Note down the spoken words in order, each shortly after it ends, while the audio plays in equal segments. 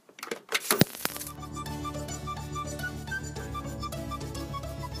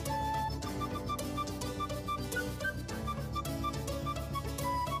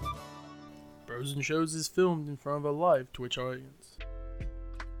Bros and Shows is filmed in front of a live Twitch audience.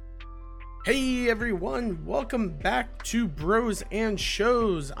 Hey everyone, welcome back to Bros and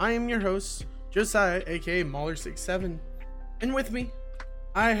Shows. I am your host, Josiah, aka Mauler67. And with me,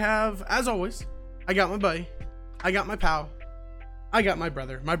 I have, as always, I got my buddy, I got my pal, I got my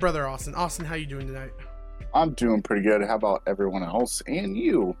brother Austin. Austin, how you doing tonight? I'm doing pretty good. How about everyone else and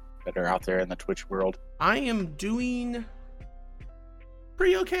you that are out there in the Twitch world? I am doing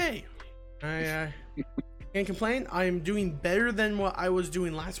pretty okay. I can't complain. I am doing better than what I was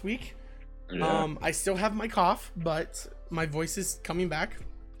doing last week. Yeah. I still have my cough, but my voice is coming back.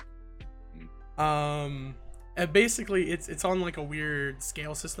 And basically it's on like a weird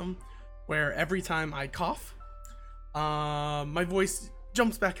scale system where every time I cough, my voice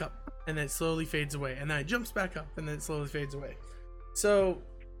jumps back up and then it slowly fades away, and then it jumps back up and then it slowly fades away. So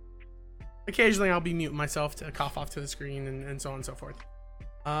occasionally I'll be muting myself to cough off to the screen and so on and so forth.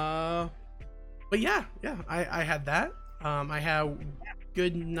 But yeah, I had that. I had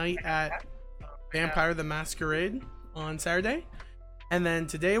good night at Vampire the Masquerade on Saturday, and then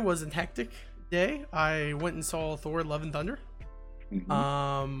today was a hectic day. I went and saw Thor: Love and Thunder.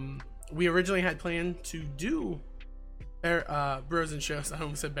 We originally had planned to do Bros and Shows. I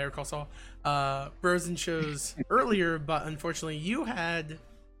almost said Better Call Saul. Bros and Shows earlier, but unfortunately you had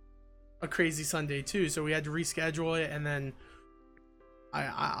a crazy Sunday too, so we had to reschedule it, and then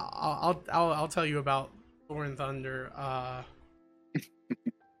I'll tell you about Thor and Thunder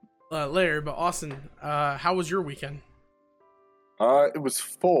later. But Austin, how was your weekend? It was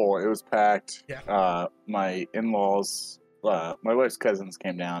full. It was packed. Yeah. My in-laws, my wife's cousins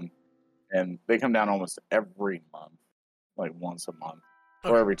came down, and they come down almost every month, like once a month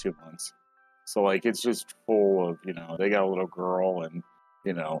or every 2 months. So like it's just full of, they got a little girl, and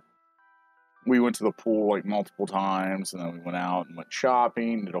we went to the pool like multiple times, and then we went out and went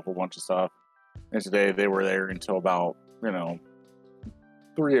shopping, did a whole bunch of stuff. And today they were there until about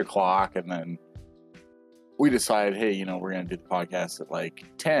 3 o'clock, and then we decided, hey, we're gonna do the podcast at like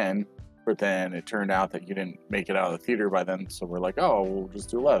 10. But then it turned out that you didn't make it out of the theater by then, so we're like, oh, we'll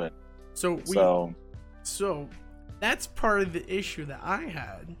just do 11. So that's part of the issue that I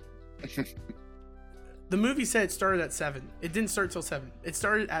had. The movie said it started at 7. It didn't start till 7. It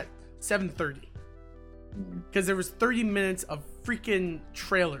started at 7:30 because there was 30 minutes of freaking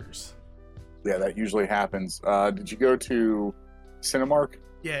trailers. Yeah, that usually happens. Did you go to Cinemark?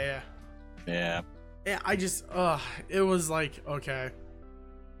 Yeah. I just it was like okay,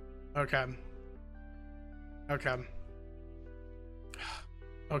 and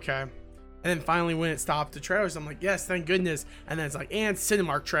then finally when it stopped the trailers, I'm like, yes, thank goodness. And then it's like, and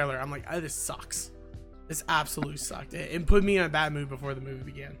Cinemark trailer. I'm like, oh, this sucks. This absolutely sucked. It put me in a bad mood before the movie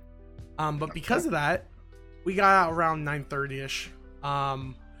began. But because of that, we got out around 9:30ish.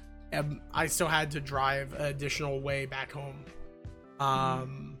 And I still had to drive an additional way back home. I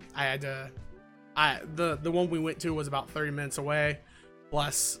had to. The one we went to was about 30 minutes away,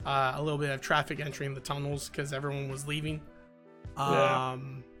 plus a little bit of traffic entering the tunnels because everyone was leaving.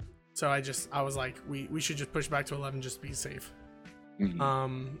 So I was like, we should just push back to 11 just to be safe.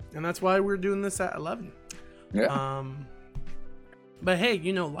 And that's why we're doing this at 11. Yeah. But hey,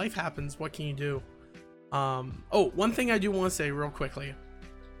 life happens. What can you do? One thing I do want to say real quickly.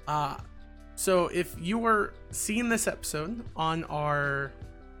 So if you were seeing this episode on our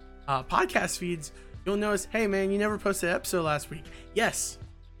podcast feeds, you'll notice, hey man, you never posted an episode last week. Yes,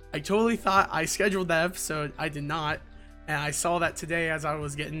 I totally thought I scheduled that episode. I did not, and I saw that today as I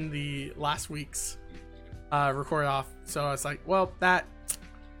was getting the last week's recorded off. So I was like, well,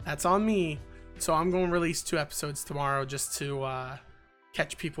 that's on me. So I'm going to release 2 episodes tomorrow just to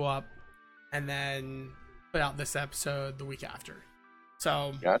catch people up, and then put out this episode the week after.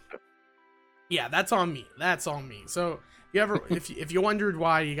 So Gotcha. Yeah, that's on me. So if you wondered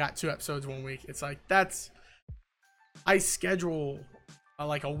why you got 2 episodes 1 week, it's like I schedule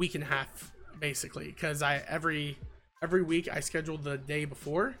like a week and a half basically, because every week I schedule the day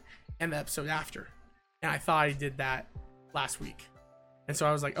before and the episode after, and I thought I did that last week, and so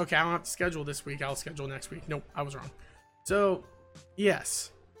I was like, okay, I don't have to schedule this week, I'll schedule next week. Nope, I was wrong. So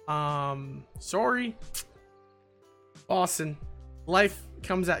yes, sorry, Austin. Life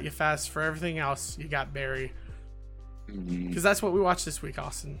comes at you fast. For everything else, you got Barry. Because that's what we watched this week,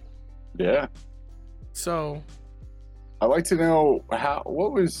 Austin. Yeah. So I'd like to know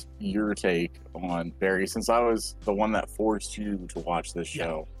what was your take on Barry, since I was the one that forced you to watch this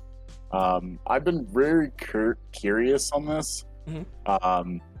show. I've been very curious on this.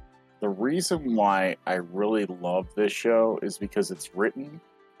 The reason why I really love this show is because it's written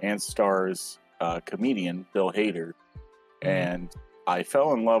and stars comedian Bill Hader. And I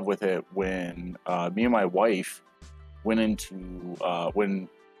fell in love with it when me and my wife went into when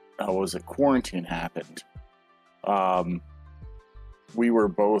was it quarantine happened. We were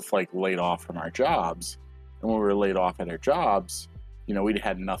both like laid off from our jobs, and when we were laid off at our jobs, you know, we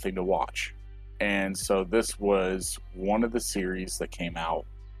had nothing to watch, and so this was one of the series that came out,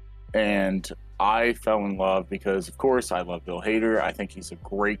 and I fell in love because, of course, I love Bill Hader. I think he's a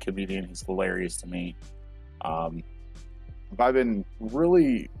great comedian. He's hilarious to me. I've been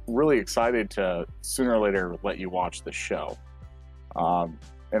really, really excited to sooner or later let you watch the show.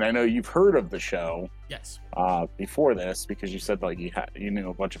 And I know you've heard of the show. Yes. Before this, because you said like you knew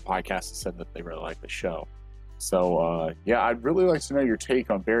a bunch of podcasts that said that they really liked the show. So yeah, I'd really like to know your take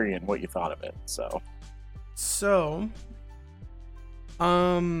on Barry and what you thought of it. So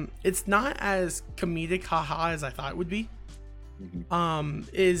it's not as comedic haha as I thought it would be. Mm-hmm.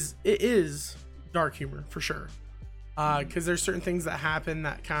 It is dark humor for sure. Because there's certain things that happen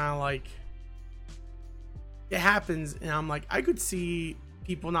that kind of like it happens, and I'm like, I could see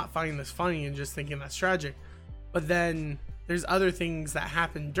people not finding this funny and just thinking that's tragic, but then there's other things that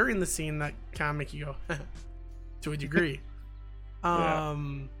happen during the scene that kind of make you go to a degree. Yeah.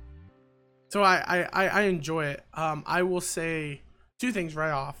 So I enjoy it. I will say two things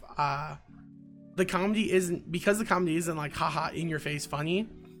right off. The comedy isn't like haha in your face funny.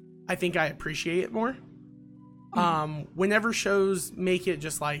 I think I appreciate it more. Whenever shows make it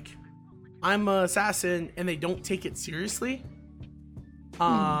just like I'm an assassin and they don't take it seriously, it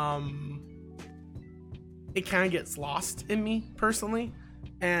kind of gets lost in me personally,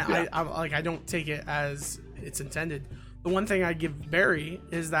 and yeah. I don't take it as it's intended. The one thing I give Barry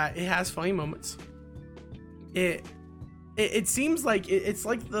is that it has funny moments. It seems like it's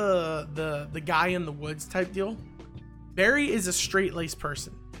like the guy in the woods type deal. Barry is a straight-laced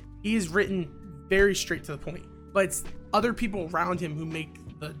person. He is written very straight to the point, but it's other people around him who make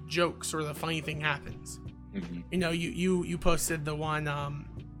the jokes or the funny thing happens. Mm-hmm. You know, you posted the one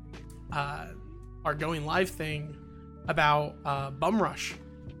our going live thing about Bum Rush.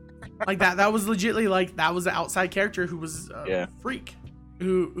 Like that was legitly like that was an outside character who was a freak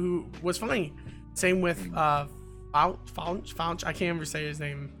who was funny. Same with Fouch. I can't ever say his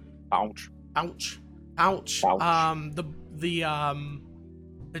name. Fouch.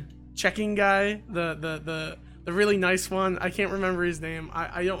 The checking guy, the really nice one. I can't remember his name.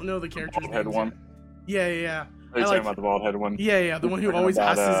 I don't know the character's name. Bald head one. Yeah. Are you talking about the bald head one? Yeah. The one who always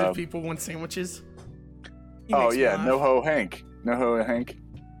asks if people want sandwiches. Oh yeah, NoHo Hank. NoHo Hank.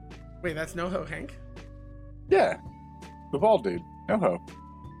 Wait, that's NoHo Hank? Yeah, the bald dude. NoHo.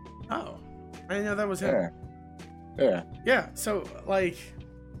 Oh, I didn't know that was him. Yeah. So like,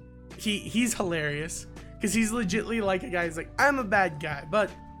 he's hilarious because he's legitly like a guy who's like, I'm a bad guy,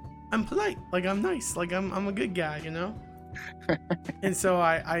 but I'm polite. Like I'm nice. Like I'm a good guy, you know. And so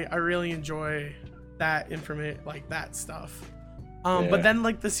I really enjoy that information, like that stuff. But then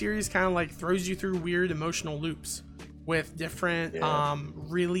like the series kind of like throws you through weird emotional loops with different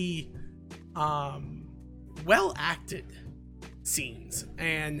really well acted scenes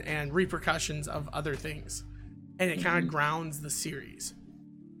and repercussions of other things, and it kind of grounds the series.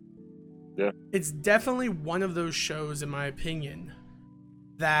 It's definitely one of those shows, in my opinion,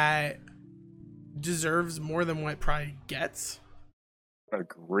 that deserves more than what it probably gets.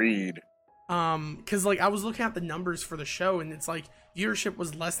 Agreed. Because like I was looking at the numbers for the show, and it's like viewership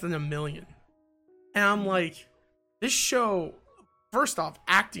was less than 1 million, and I'm like, this show, first off,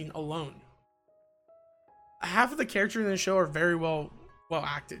 acting alone, half of the characters in the show are very well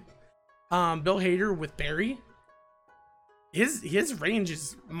acted. Bill Hader with Barry, his range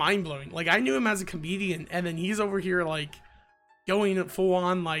is mind blowing. Like I knew him as a comedian, and then he's over here like going full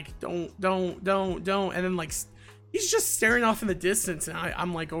on like don't, and then like he's just staring off in the distance, and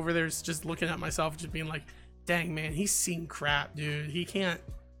I'm like over there just looking at myself, just being like, dang man, he's seen crap, dude. He can't,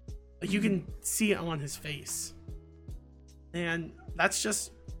 like, you can see it on his face, and that's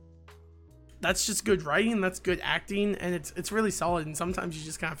just good writing, that's good acting, and it's really solid. And sometimes you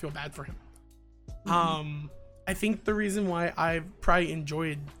just kind of feel bad for him. I think the reason why I've probably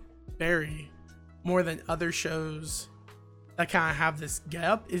enjoyed Barry more than other shows that kind of have this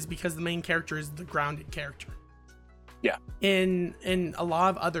gap is because the main character is the grounded character. Yeah. In a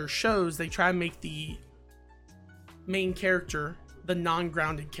lot of other shows, they try to make the main character the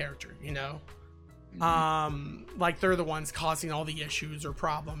non-grounded character, you know? Like they're the ones causing all the issues or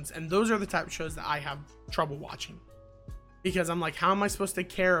problems, and those are the type of shows that I have trouble watching, because I'm like, how am I supposed to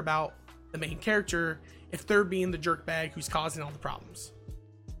care about the main character if they're being the jerkbag who's causing all the problems?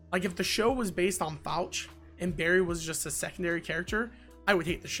 Like if the show was based on Fouch and Barry was just a secondary character, I would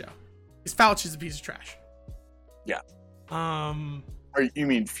hate the show, because Fouch is a piece of trash. Yeah. Or you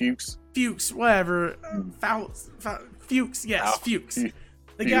mean Fuchs? Fuchs, whatever. Fuchs, yes, Fuchs.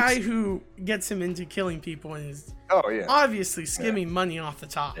 The guy who gets him into killing people and is obviously skimming money off the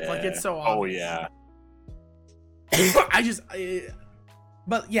top. Yeah. Like, it's so obvious. Oh, yeah.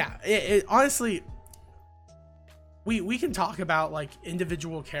 But yeah, it honestly, we can talk about like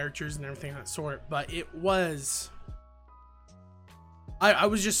individual characters and everything of that sort, but it was, I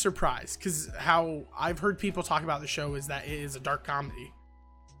was just surprised because how I've heard people talk about the show is that it is a dark comedy,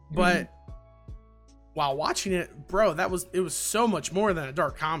 but while watching it, bro, it was so much more than a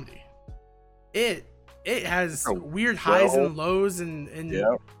dark comedy. It has weird highs and lows and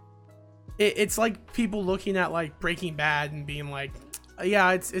it's like people looking at like Breaking Bad and being like,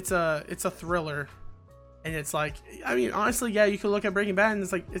 yeah, it's a thriller. And it's like, I mean, honestly, yeah, you could look at Breaking Bad and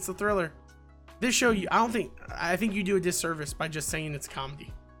it's like, it's a thriller. This show, I think you do a disservice by just saying it's a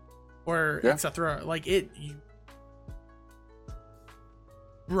comedy or it's a thriller. Like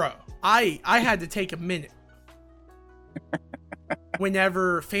bro, I had to take a minute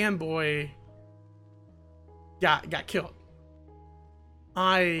whenever Fanboy got killed.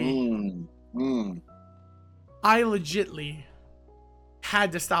 I legitly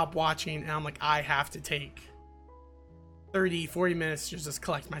had to stop watching, and I'm like, I have to take 30-40 minutes to just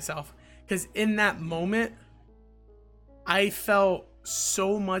collect myself, because in that moment I felt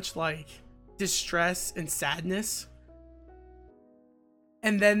so much like distress and sadness,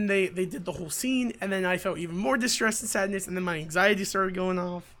 and then they did the whole scene, and then I felt even more distress and sadness, and then my anxiety started going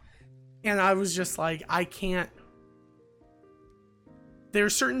off, and I was just like, I can't. There are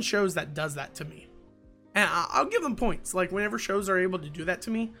certain shows that does that to me, and I'll give them points. Like, whenever shows are able to do that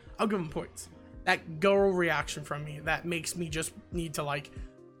to me, I'll give them points. That guttural reaction from me that makes me just need to, like,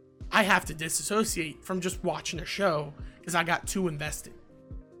 I have to disassociate from just watching a show because I got too invested.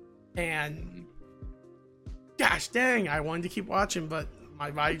 And gosh dang, I wanted to keep watching, but my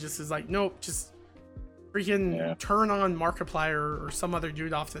body just is like, nope, just freaking turn on Markiplier or some other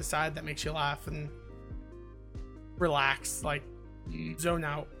dude off to the side that makes you laugh and relax, like zone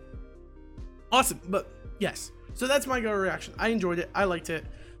out. Awesome. But yes, so that's my go reaction. I enjoyed it. I liked it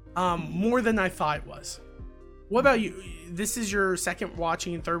more than I thought it was. What about you? This is your second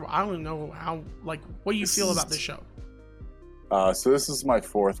watching and third. I don't know how, like, what do you feel about this show? So this is my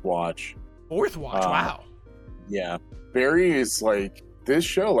fourth watch. Fourth watch? Wow. Yeah. Barry is like, this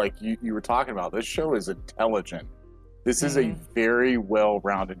show, like you were talking about, this show is intelligent. This is a very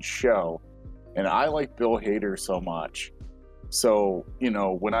well-rounded show. And I like Bill Hader so much. So, you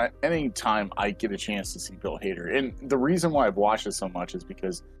know, anytime I get a chance to see Bill Hader, and the reason why I've watched it so much is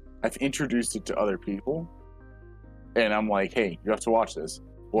because I've introduced it to other people. And I'm like, hey, you have to watch this.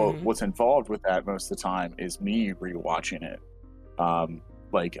 Well, what's involved with that most of the time is me rewatching it.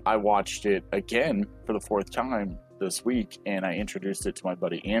 Like, I watched it again for the fourth time this week, and I introduced it to my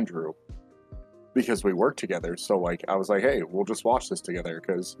buddy Andrew because we work together. So, like, I was like, hey, we'll just watch this together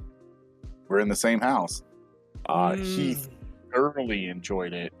because we're in the same house. He thoroughly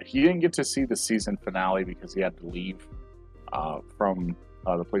enjoyed it. He didn't get to see the season finale because he had to leave from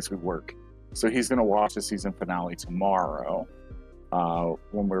the place we work. So he's going to watch the season finale tomorrow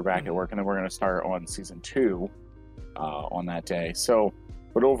when we're back at work, and then we're going to start on season 2 on that day. So,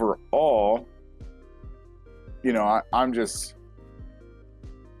 but overall, you know,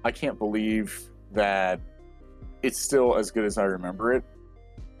 I can't believe that it's still as good as I remember it.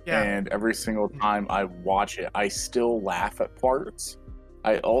 Yeah. And every single time I watch it, I still laugh at parts.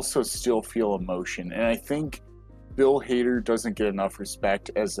 I also still feel emotion. And I think Bill Hader doesn't get enough respect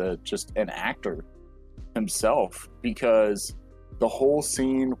as just an actor himself, because the whole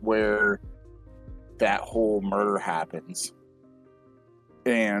scene where that whole murder happens,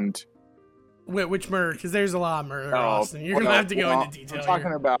 and which murder? Because there's a lot of murder, Austin. You're gonna have to go into detail.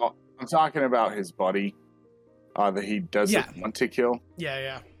 I'm talking about his buddy that he doesn't want to kill.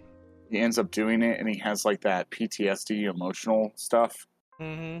 Yeah. He ends up doing it, and he has like that PTSD emotional stuff.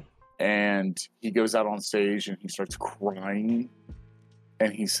 And he goes out on stage and he starts crying,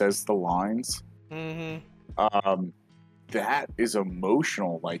 and he says the lines. That is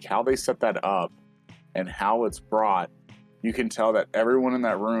emotional. Like, how they set that up and how it's brought. You can tell that everyone in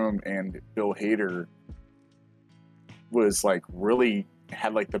that room and Bill Hader was like really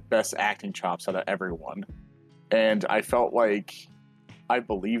had like the best acting chops out of everyone. And I felt like I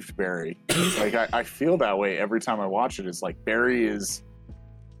believed Barry. Like, I feel that way every time I watch it. It's like Barry is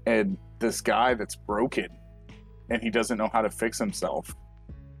and this guy that's broken and he doesn't know how to fix himself.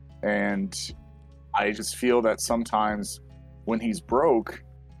 And I just feel that sometimes when he's broke,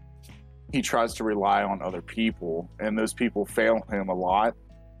 he tries to rely on other people, and those people fail him a lot,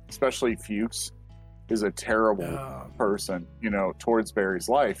 especially Fuchs. is a terrible person, you know, towards Barry's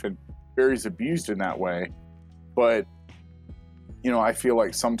life, and Barry's abused in that way. But, you know, I feel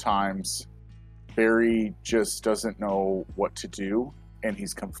like sometimes Barry just doesn't know what to do, and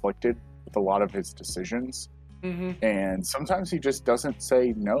he's conflicted with a lot of his decisions. Mm-hmm. And sometimes he just doesn't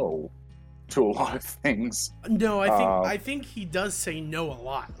say no to a lot of things. No, I think he does say no a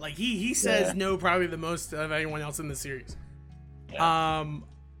lot. Like he says no probably the most of anyone else in the series. Yeah.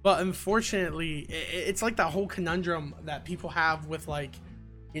 But unfortunately, it's like that whole conundrum that people have with, like,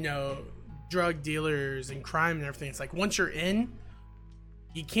 you know, drug dealers and crime and everything. It's like once you're in,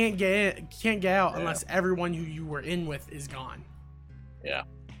 you can't get out unless everyone who you were in with is gone. Yeah.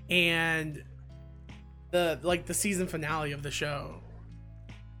 And the season finale of the show,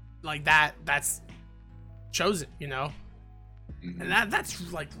 like that's shows it, you know. Mm-hmm. And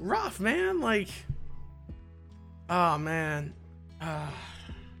that's like rough, man. Like, oh man.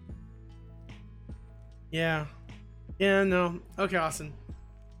 Yeah, no. Okay, Austin.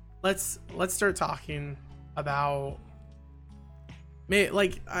 Let's start talking about.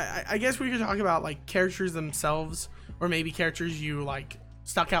 Like, I guess we could talk about like characters themselves, or maybe characters you like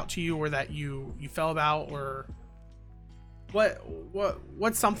stuck out to you, or that you felt about, or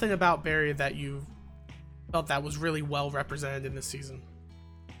what's something about Barry that you felt that was really well represented in this season?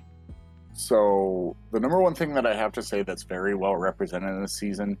 So the number one thing that I have to say that's very well represented in this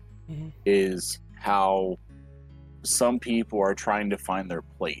season is how some people are trying to find their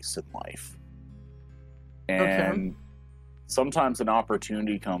place in life. And sometimes an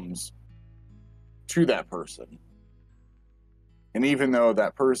opportunity comes to that person. And even though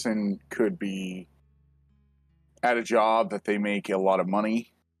that person could be at a job that they make a lot of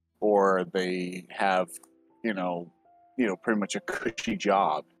money, or they have, you know, pretty much a cushy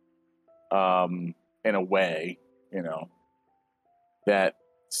job, in a way, you know, that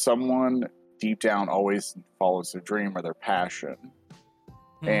someone deep down always follows their dream or their passion.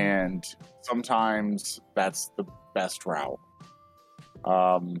 And sometimes that's the best route.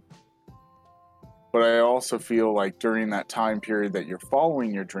 But I also feel like during that time period that you're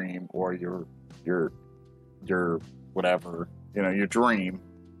following your dream, or your whatever, you know, your dream,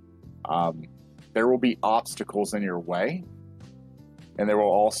 there will be obstacles in your way. And there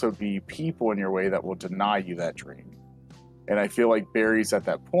will also be people in your way that will deny you that dream. And I feel like Barry's at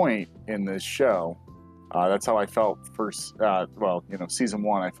that point in this show. That's how I felt first. Season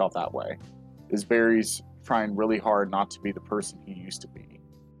 1, I felt that way. Is Barry's trying really hard not to be the person he used to be.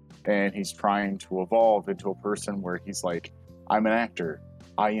 And he's trying to evolve into a person where he's like, I'm an actor.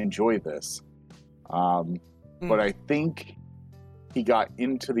 I enjoy this. But I think he got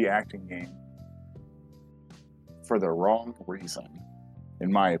into the acting game for the wrong reason,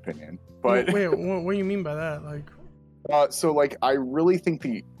 in my opinion. But wait, what do you mean by that? Like, I really think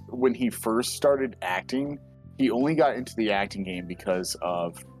when he first started acting, he only got into the acting game because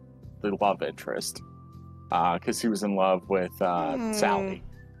of the love interest, because he was in love with Sally.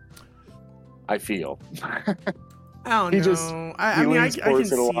 I feel. I don't know. I mean, I can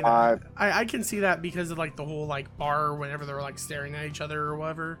see that. I can see that because of like the whole like bar, whenever they were like staring at each other or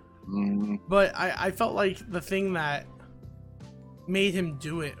whatever. But I felt like the thing that made him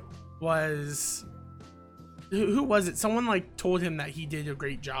do it was, who was it? Someone like told him that he did a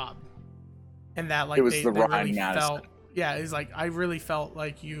great job, and that like it was they Ryan really Madison. felt. Yeah, it's like I really felt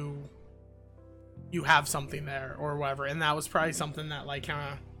like you have something there or whatever, and that was probably something that like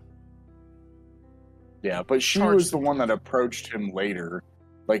kind of. Yeah, but she was the one that approached him later,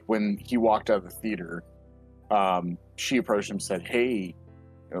 like when he walked out of the theater. She approached him and said, "Hey,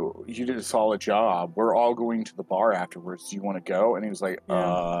 you did a solid job. We're all going to the bar afterwards. Do you want to go?" And he was like,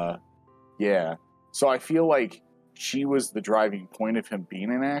 yeah. So I feel like she was the driving point of him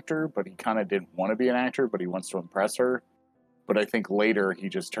being an actor, but he kind of didn't want to be an actor, but he wants to impress her. But I think later he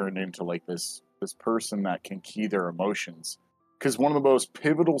just turned into like this person that can key their emotions. Because one of the most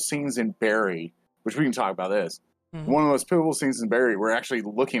pivotal scenes in Barry, which we can talk about this, one of the most pivotal scenes in Barry, we're actually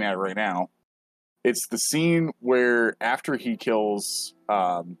looking at it right now. It's the scene where after he kills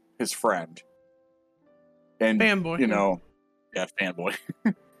his friend, and fanboy, fanboy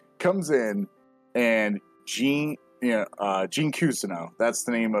comes in, and Gene Cousineau, that's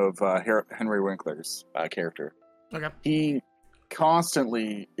the name of Henry Winkler's character. Okay, he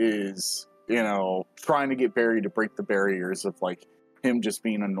constantly is trying to get Barry to break the barriers of like him just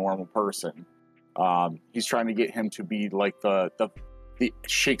being a normal person. He's trying to get him to be like the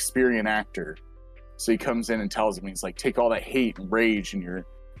Shakespearean actor. So he comes in and tells him, he's like, take all that hate and rage and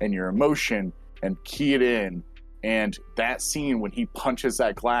your emotion and key it in. And that scene when he punches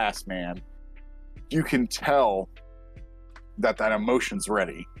that glass, man, you can tell that emotion's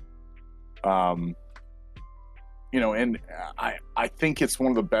ready. and I think it's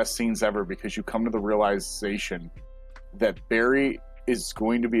one of the best scenes ever because you come to the realization that Barry is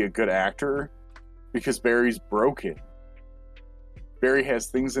going to be a good actor because Barry's broken. Barry has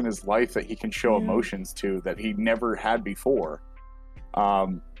things in his life that he can show emotions to that he never had before.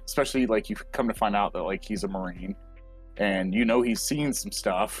 Especially like you come to find out that like he's a Marine and he's seen some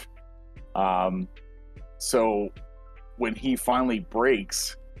stuff. So when he finally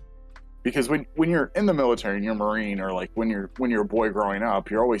breaks, because when you're in the military and you're a Marine, or like when you're a boy growing up,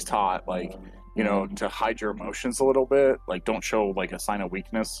 you're always taught like, to hide your emotions a little bit, like don't show like a sign of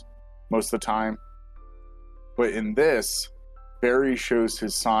weakness most of the time. But in this, Barry shows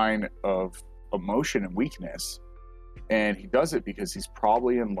his sign of emotion and weakness, and he does it because he's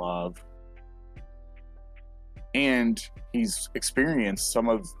probably in love and he's experienced some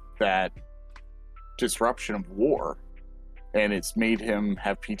of that disruption of war, and it's made him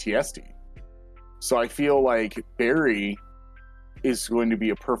have PTSD. So I feel like Barry is going to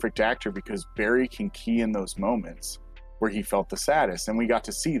be a perfect actor because Barry can key in those moments where he felt the saddest, and we got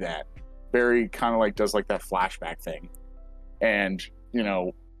to see that. Barry kind of like does like that flashback thing, and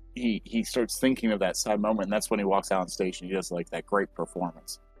he starts thinking of that sad moment, and that's when he walks out on stage and he does like that great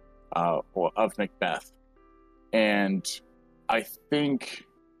performance of Macbeth. And I think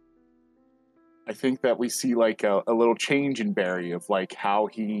that we see like a little change in Barry of like how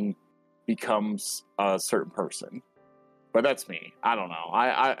he becomes a certain person. But that's me. I don't know.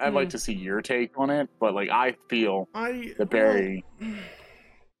 I'd like to see your take on it, but like I feel that Barry.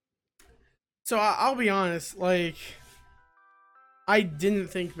 So I'll be honest, like I didn't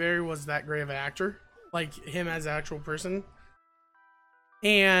think Barry was that great of an actor, like him as an actual person.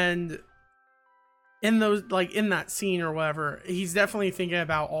 And in that scene or whatever, he's definitely thinking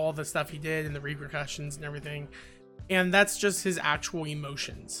about all the stuff he did and the repercussions and everything. And that's just his actual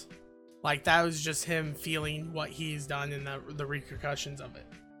emotions. Like that was just him feeling what he's done and the repercussions of it.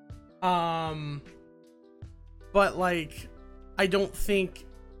 But like, I don't think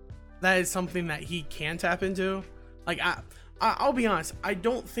that is something that he can tap into. Like I'll be honest, I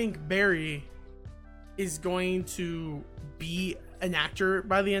don't think Barry is going to be an actor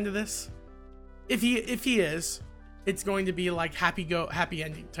by the end of this. If he is, it's going to be like happy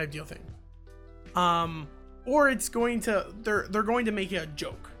ending type deal thing. Or it's going to they're going to make it a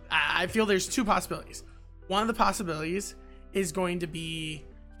joke. I feel there's two possibilities. One of the possibilities is going to be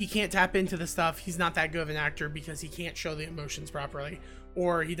he can't tap into the stuff. He's not that good of an actor because he can't show the emotions properly,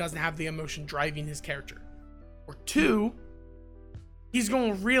 or he doesn't have the emotion driving his character. Or two, he's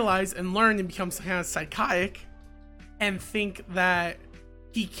going to realize and learn and become kind of psychotic and think that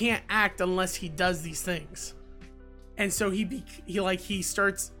he can't act unless he does these things. And so he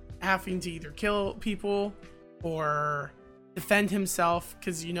starts having to either kill people or defend himself,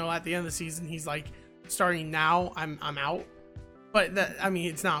 because at the end of the season he's like, starting now, I'm out. But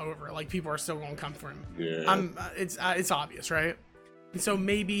it's not over. Like people are still gonna come for him. Yeah. It's obvious, right? And so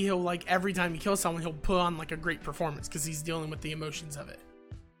maybe he'll like every time he kills someone, he'll put on like a great performance because he's dealing with the emotions of it.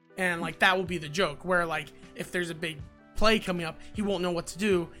 And like that will be the joke, where like if there's a big play coming up, he won't know what to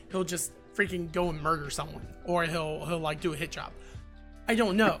do. He'll just freaking go and murder someone, or he'll like do a hit job. I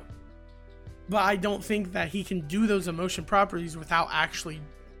don't know. But I don't think that he can do those emotion properties without actually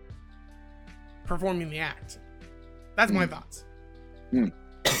performing the act. That's my thoughts.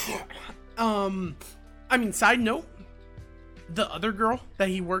 Side note, the other girl that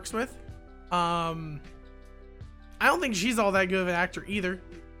he works with, I don't think she's all that good of an actor either.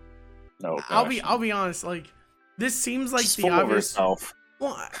 No, I'll be honest. Like this seems like she's the full obvious. Of herself.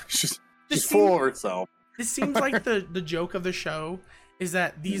 Well, she's full of herself. This seems like the joke of the show is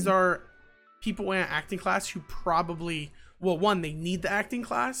that these are people in an acting class who probably, well, one, they need the acting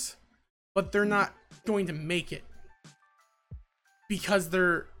class, but they're not going to make it because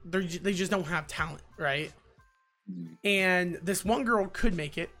they just don't have talent, right? And this one girl could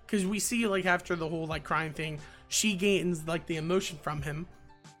make it because we see like after the whole like crying thing, she gains like the emotion from him,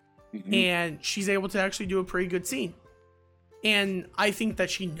 and she's able to actually do a pretty good scene. And I think that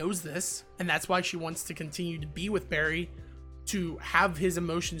she knows this, and that's why she wants to continue to be with Barry, to have his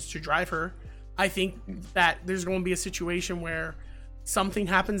emotions to drive her. I think that there's going to be a situation where something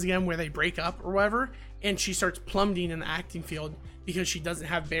happens again where they break up or whatever, and she starts plummeting in the acting field because she doesn't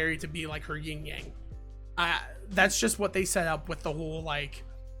have Barry to be like her yin yang. That's just what they set up with the whole like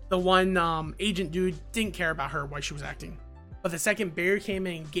the one agent dude didn't care about her while she was acting, but the second Barry came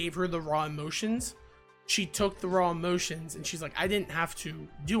in and gave her the raw emotions, she took the raw emotions and she's like, I didn't have to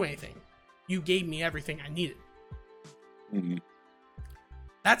do anything. You gave me everything I needed.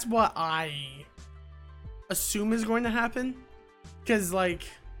 That's what I assume is going to happen. Because, like,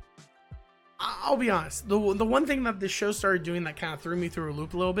 I'll be honest. The one thing that this show started doing that kind of threw me through a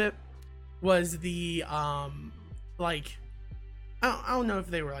loop a little bit was the like I don't know if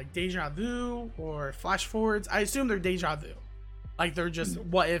they were like deja vu or flash forwards. I assume they're deja vu. Like they're just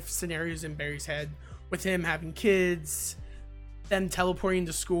what if scenarios in Barry's head with him having kids, them teleporting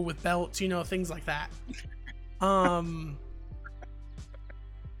to school with belts, things like that.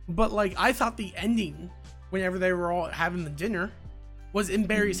 But like I thought the ending, whenever they were all having the dinner, was in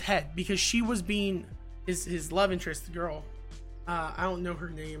Barry's head because she was being his love interest, the girl. I don't know her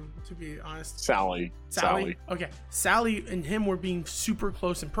name, to be honest. Sally. Okay. Sally and him were being super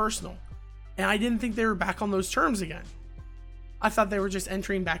close and personal. And I didn't think they were back on those terms again. I thought they were just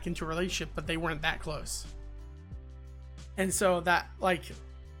entering back into a relationship, but they weren't that close. And so that, like,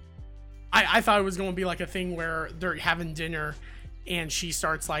 I thought it was going to be like a thing where they're having dinner and she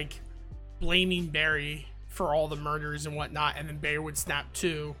starts, like, blaming Barry for all the murders and whatnot. And then Barry would snap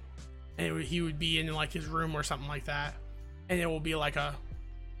too. And he would be in, like, his room or something like that. And it will be like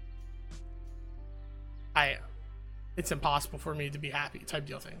it's impossible for me to be happy type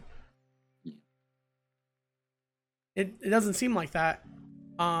deal thing. It doesn't seem like that.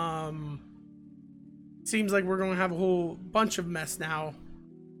 Seems like we're going to have a whole bunch of mess now.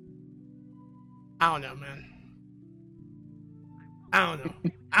 I don't know, man. I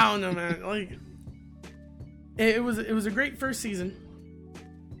don't know, man. Like, it was a great first season.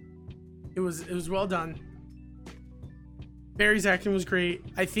 It was well done. Barry's acting was great.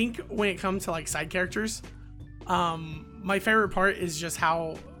 I think when it comes to like side characters, my favorite part is just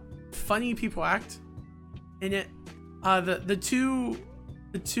how funny people act in it. The two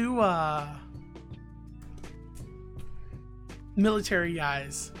military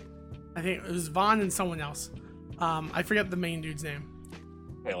guys, I think it was Vaughn and someone else. I forget the main dude's name.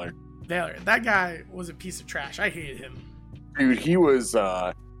 Taylor. That guy was a piece of trash. I hated him. Dude, he's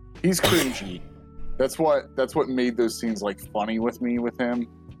cringy. That's what made those scenes like funny with me with him.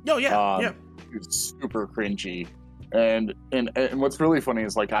 Oh yeah, yeah. He was super cringy, and what's really funny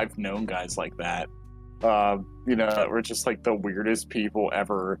is like I've known guys like that, were just like the weirdest people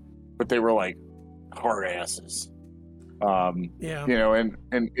ever, but they were like hard asses. Yeah.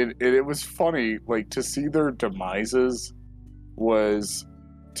 And it was funny, like to see their demises was,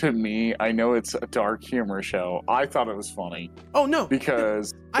 to me, I know it's a dark humor show. I thought it was funny. Oh no,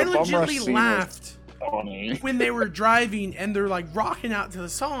 because I legitimately laughed funny when they were driving and they're like rocking out to the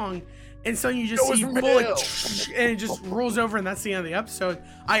song, and so you just see bullet and it just rolls over, and that's the end of the episode.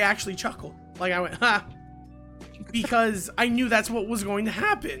 I actually chuckled, like I went ha, because I knew that's what was going to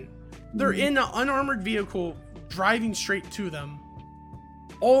happen. They're in an unarmored vehicle driving straight to them,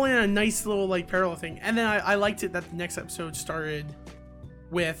 all in a nice little like parallel thing. And then I liked it that the next episode started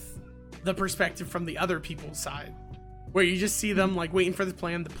with the perspective from the other people's side, where you just see them like waiting for the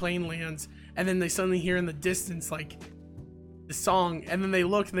plane lands, and then they suddenly hear in the distance like the song, and then they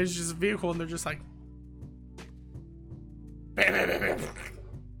look and there's just a vehicle and they're just like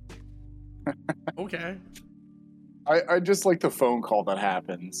okay. I just like the phone call that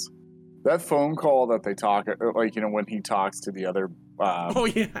happens. That phone call that they talk, like, when he talks to the other oh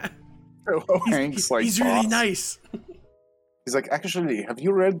yeah, Hank's he's really nice. He's like, actually, have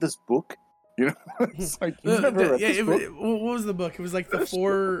you read this book? It's like, you've never read this book? What was the book? It was like the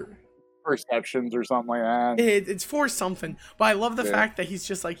 4 Perceptions or something like that. It's 4 something. But I love the fact that he's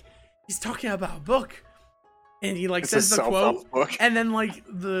just like, he's talking about a book, and he like says the quote, book. And then like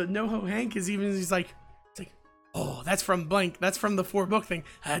the NoHo Hank is even, he's like, it's like, oh, that's from blank. That's from the 4 book thing.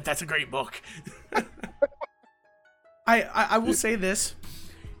 That's a great book. I will say this.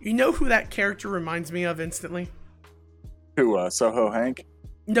 You know who that character reminds me of instantly? Who, Soho Hank?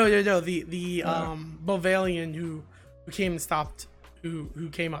 No, the Bovalian who came and stopped, who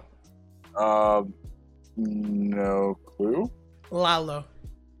came up. No clue. Lalo.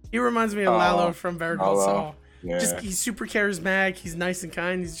 He reminds me of Lalo from Better Call Saul. Yeah. Just, he's super charismatic. He's nice and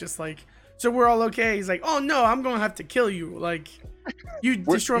kind. He's just like, so we're all okay. He's like, oh no, I'm gonna have to kill you. Like, you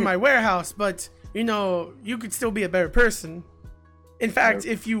destroy my warehouse, but you could still be a better person. In fact,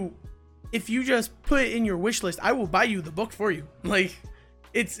 if you just put it in your wish list, I will buy you the book for you. Like,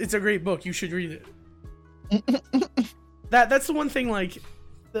 it's a great book. You should read it. That's the one thing. Like,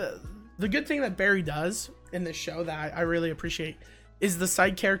 the good thing that Barry does in this show that I really appreciate is the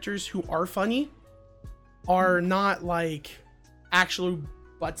side characters who are funny are not like actual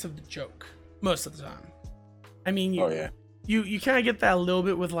butts of the joke most of the time. I mean, you kind of get that a little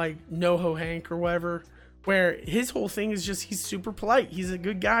bit with like NoHo Hank or whatever, where his whole thing is just he's super polite. He's a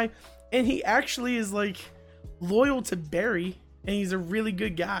good guy, and he actually is like loyal to Barry, and he's a really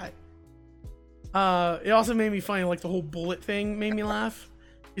good guy. It also made me funny, like the whole bullet thing made me laugh.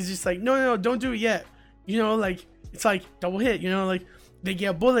 He's just like, no, don't do it yet. You know, like, it's like double hit, you know, like they get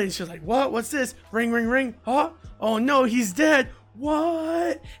a bullet. It's just like, what? What's this? Ring, ring, ring. Huh? Oh no, he's dead.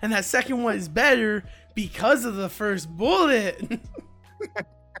 What? And that second one is better because of the first bullet.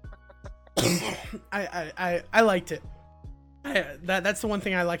 I liked it. That's the one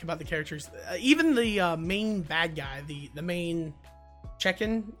thing I like about the characters. Even the main bad guy, the main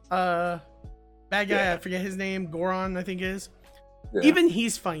check-in bad guy, I forget his name, Goron, I think it is. Yeah. Even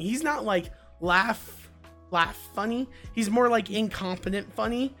he's funny. He's not like laugh funny. He's more like incompetent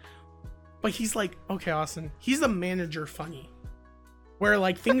funny. But he's like, okay, Austin, he's the manager funny. Where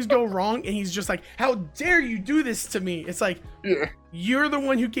like things go wrong and he's just like, how dare you do this to me? It's like, yeah. You're the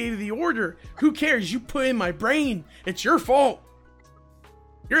one who gave the order. Who cares? You put in my brain. It's your fault.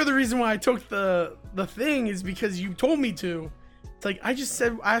 You're the reason why I took the thing is because you told me to. It's like, I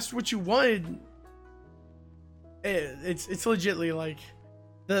asked what you wanted. It's legitly like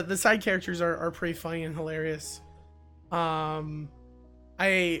the side characters are pretty funny and hilarious. I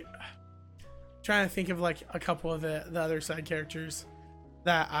trying to think of like a couple of the other side characters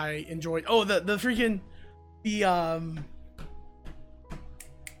that I enjoyed. Oh, the freaking the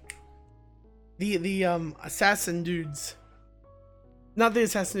assassin dudes. Not the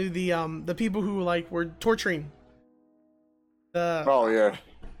assassin dude, the people who like were torturing. The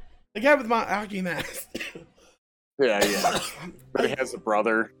guy with my hockey mask. yeah. But he has a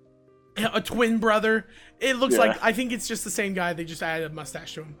brother. A twin brother. It looks like, I think it's just the same guy. They just added a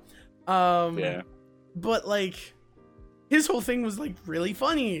mustache to him. But like his whole thing was like really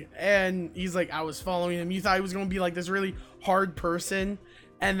funny, and he's like, I was following him. You thought he was gonna be like this really hard person,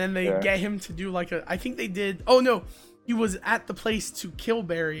 and then they get him to do like I think they did. Oh no, he was at the place to kill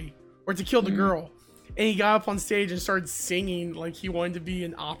Barry or to kill the girl, and he got up on stage and started singing like he wanted to be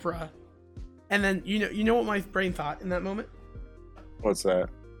in opera. And then you know what my brain thought in that moment? What's that?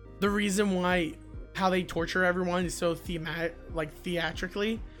 The reason why how they torture everyone is so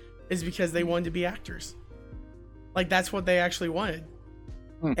theatrically is because they wanted to be actors. Like that's what they actually wanted.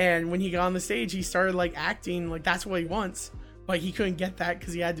 And when he got on the stage, he started like acting like that's what he wants, but he couldn't get that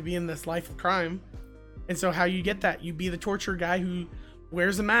because he had to be in this life of crime. And so how you get that? You be the torture guy who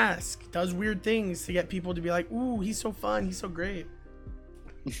wears a mask, does weird things to get people to be like, ooh, he's so fun, he's so great.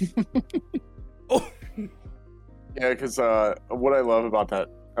 Oh yeah, because what I love about that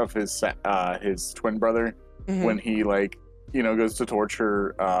of his twin brother, when he like goes to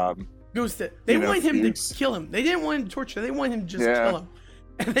torture they want him to kill him. They didn't want him to torture, they want him to just kill him.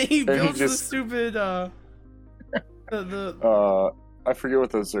 And then he builds the stupid I forget what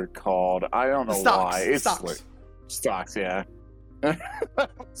those are called. I don't know why. It's stocks. Like stocks, yeah.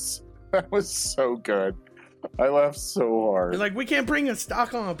 That was so good. I laughed so hard. They're like, we can't bring a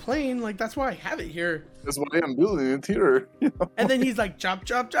stock on a plane. Like, that's why I have it here. That's why I'm building it here. And then he's like, chop,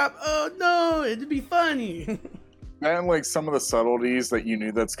 chop, chop. Oh, no, it'd be funny. And, like, some of the subtleties that you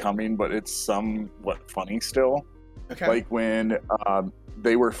knew that's coming, but it's somewhat funny still. Okay. Like, when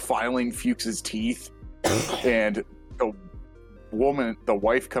they were filing Fuchs's teeth, and the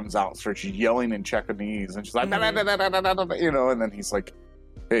wife comes out and starts yelling in Japanese, and she's like, and then he's like,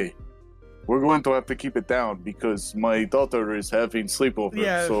 hey, we're going to have to keep it down because my daughter is having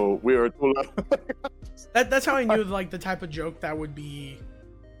sleepover, so we are too loud. That's how I knew like the type of joke that would be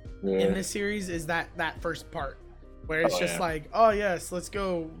in this series is that first part where it's like, oh yes, let's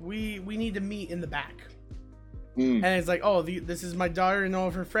go. We need to meet in the back, and it's like, oh, this is my daughter and all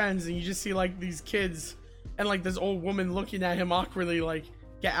of her friends, and you just see like these kids and like this old woman looking at him awkwardly, like,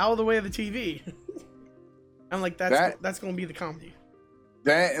 get out of the way of the TV. I'm like, that's gonna be the comedy.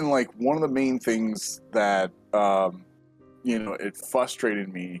 That and like one of the main things that it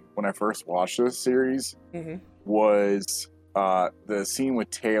frustrated me when I first watched this series was the scene with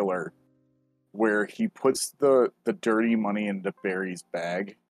Taylor where he puts the dirty money into Barry's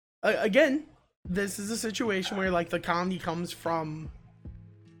bag. Again, this is a situation where like the comedy comes from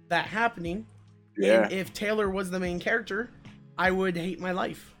that happening. Yeah. And if Taylor was the main character, I would hate my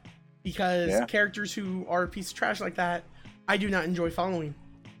life because characters who are a piece of trash like that, I do not enjoy following.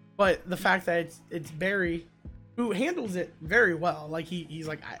 But the fact that it's Barry who handles it very well, like he's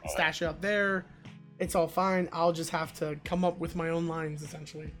like, I stash it up there, it's all fine, I'll just have to come up with my own lines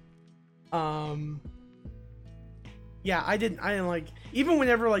essentially. I didn't like, even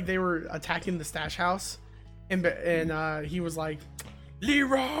whenever like they were attacking the stash house and he was like,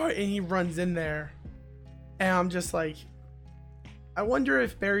 Leroy, and he runs in there, and I'm just like, I wonder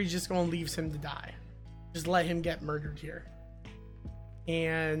if Barry's just gonna leave him to die, just let him get murdered here.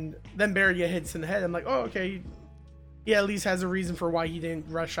 And then Barry gets hits in the head. I'm like, oh, okay, he at least has a reason for why he didn't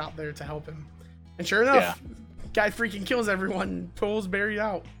rush out there to help him. And sure enough, guy freaking kills everyone, pulls Barry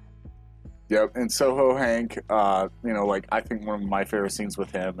out. Yep, and Soho Hank, like I think one of my favorite scenes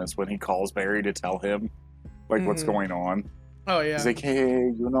with him is when he calls Barry to tell him like what's going on. Oh yeah. He's like, hey,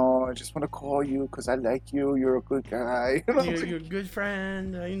 I just want to call you because I like you. You're a good guy. You're a good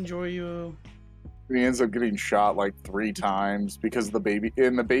friend. I enjoy you. He ends up getting shot like 3 times because the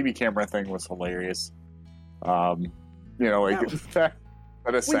baby camera thing was hilarious. That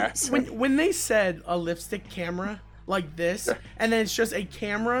assassin. When they said a lipstick camera like this, and then it's just a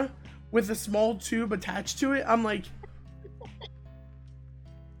camera with a small tube attached to it, I'm like,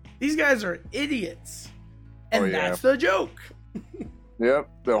 these guys are idiots. And that's the joke. Yep,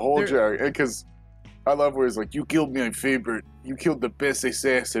 the whole joke. Because I love where he's like, you killed my favorite. You killed the best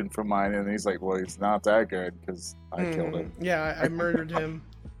assassin from mine. And he's like, well, he's not that good because I killed him. Yeah, I murdered him.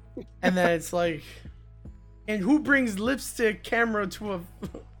 And then it's like, and who brings lipstick camera to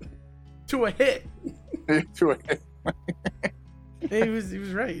a hit? To a hit. He was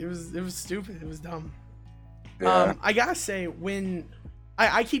right. It was stupid. It was dumb. Yeah. I gotta say, when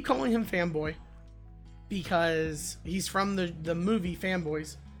I keep calling him Fanboy because he's from the movie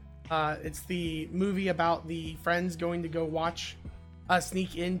Fanboys. It's the movie about the friends going to go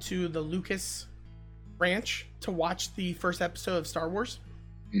sneak into the Lucas ranch to watch the first episode of Star Wars.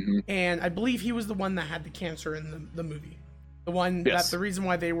 Mm-hmm. And I believe he was the one that had the cancer in the movie. The one that the reason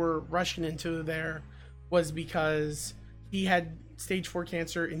why they were rushing into there was because he had stage 4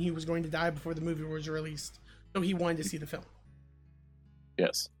 cancer and he was going to die before the movie was released. So he wanted to see the film.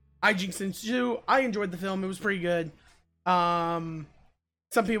 Yes. I Jinxed Him too. I enjoyed the film. It was pretty good. Some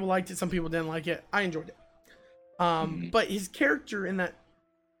people liked it. Some people didn't like it. I enjoyed it. But his character in that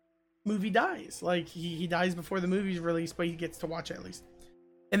movie dies. Like, he dies before the movie's released, but he gets to watch it at least.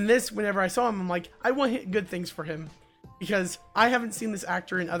 And this, whenever I saw him, I'm like, I want good things for him. Because I haven't seen this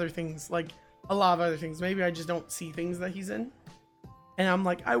actor in other things, like a lot of other things. Maybe I just don't see things that he's in. And I'm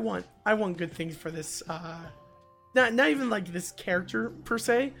like, I want good things for this. Not even like this character per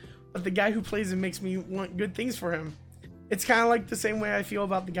se, but the guy who plays him makes me want good things for him. It's kind of like the same way I feel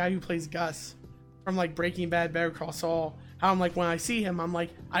about the guy who plays Gus from like Breaking Bad, Better Call Saul. How I'm like, when I see him, I'm like,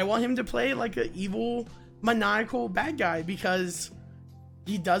 I want him to play like an evil, maniacal bad guy because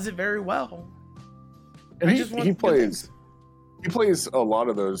he does it very well. And he plays a lot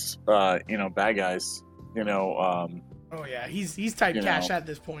of those bad guys. Oh yeah, he's type Cash at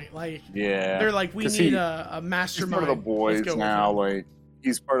this point. Like, they're like, we need a mastermind. He's part of the boys now. Like,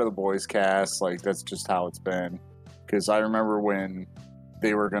 he's part of the boys cast. Like, that's just how it's been. Because I remember when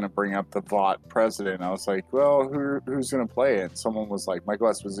they were going to bring up the Vought president, I was like, well, who's going to play it? And someone was like, Michael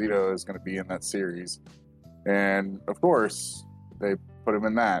Esposito is going to be in that series. And of course, they put him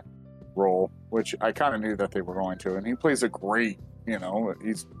in that role, which I kind of knew that they were going to. And he plays a great, he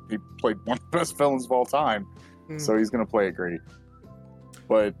played one of the best villains of all time. So he's going to play it great.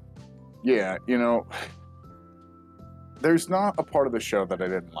 But yeah, there's not a part of the show that I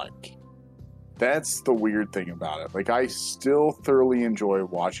didn't like. That's the weird thing about it. Like, I still thoroughly enjoy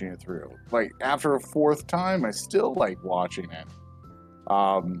watching it through. Like, after a 4th time, I still like watching it.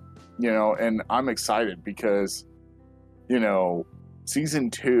 And I'm excited because,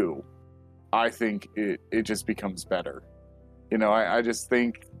 season 2, I think it just becomes better. I just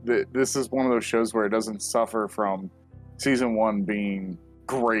think that this is one of those shows where it doesn't suffer from season 1 being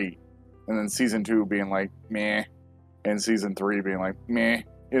great and then season 2 being like meh and season 3 being like meh.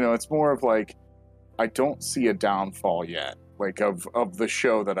 It's more of like, I don't see a downfall yet, like of the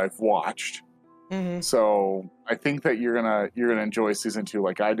show that I've watched. Mm-hmm. So I think that you're gonna enjoy season 2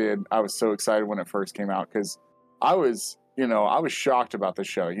 like I did. I was so excited when it first came out because I was shocked about the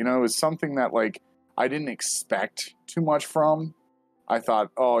show. It was something that like I didn't expect too much from. I thought,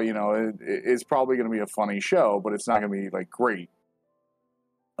 it's probably going to be a funny show, but it's not going to be like great.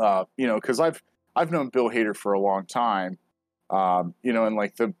 Because I've known Bill Hader for a long time. And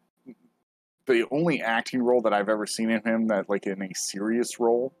like the only acting role that I've ever seen in him that like in a serious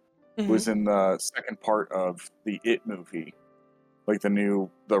role was in the second part of the It movie, like the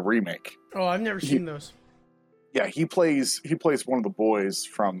remake. Oh, I've never seen those. Yeah, he plays one of the boys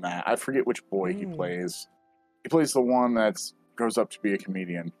from that. I forget which boy he plays. He plays the one that's grows up to be a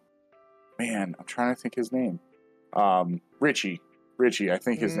comedian. Man, I'm trying to think his name. Richie. I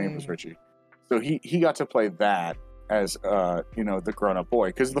think his name was Richie. So he got to play that as the grown-up boy.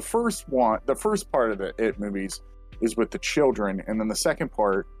 Because the first part of the It movies is with the children, and then the second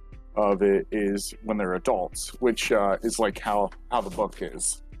part of it is when they're adults, which is like how the book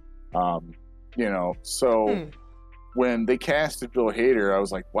is. When they casted Bill Hader, I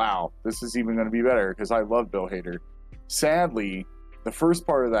was like, wow, this is even going to be better because I love Bill Hader. Sadly, the first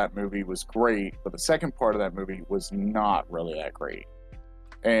part of that movie was great, but the second part of that movie was not really that great.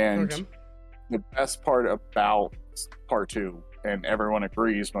 And Okay. the best part about part 2, and everyone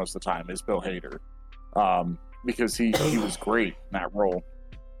agrees most of the time, is Bill Hader, because he was great in that role.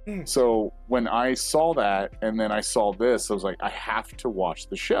 So when I saw that, and then I saw this, I was like, I have to watch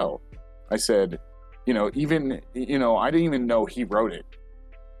the show. I said, I didn't even know he wrote it.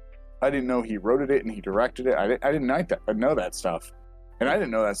 I didn't know he wrote it and he directed it. I didn't know that stuff, and I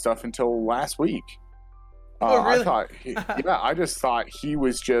didn't know that stuff until last week. Oh, really? I thought, I just thought he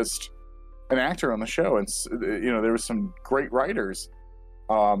was just an actor on the show, and there was some great writers,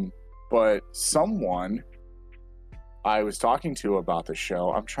 but someone I was talking to about the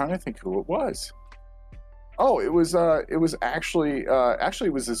show, I'm trying to think who it was. Oh, it was actually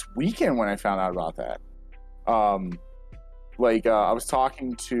it was this weekend when I found out about that. I was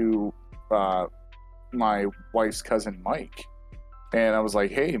talking to my wife's cousin Mike, and I was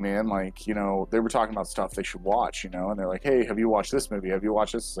like, hey man, they were talking about stuff they should watch, and they're like, hey, have you watched this movie? Have you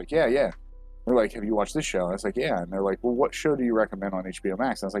watched this? It's like, yeah. They're like, have you watched this show? I was like, yeah. And they're like, well, what show do you recommend on HBO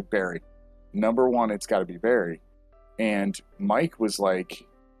Max? And I was like, Barry. Number one, it's got to be Barry. And Mike was like,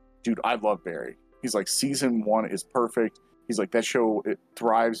 dude, I love Barry. He's like, season 1 is perfect. He's like, that show, it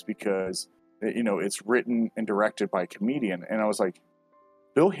thrives because, it's written and directed by a comedian. And I was like,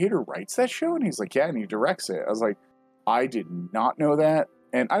 Bill Hader writes that show? And he's like, yeah, and he directs it. I was like, I did not know that.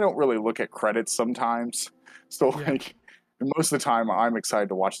 And I don't really look at credits sometimes. So, most of the time, I'm excited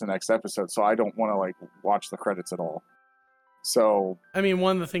to watch the next episode. So I don't want to, watch the credits at all. So, I mean,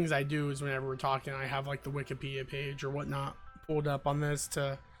 one of the things I do is whenever we're talking, I have the Wikipedia page or whatnot pulled up on this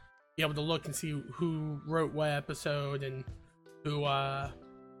to be able to look and see who wrote what episode and who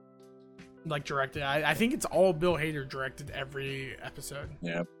directed. I think it's all Bill Hader directed every episode.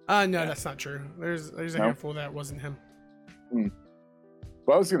 Yeah. No, that's not true. There's a handful that wasn't him.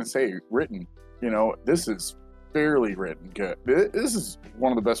 Well, I was gonna say written. This is fairly written good. This is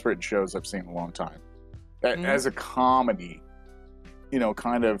one of the best written shows I've seen in a long time. As a comedy.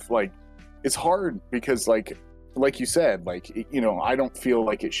 Kind of it's hard because like you said, I don't feel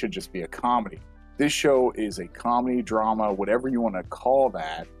like it should just be a comedy. This show is a comedy, drama, whatever you want to call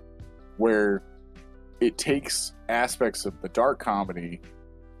that, where it takes aspects of the dark comedy,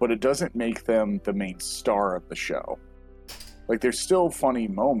 but it doesn't make them the main star of the show. There's still funny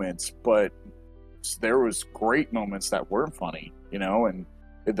moments, but there was great moments that weren't funny, and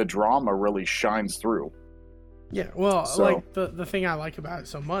the drama really shines through. Yeah, well, the thing I like about it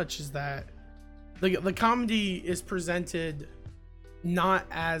so much is that the comedy is presented not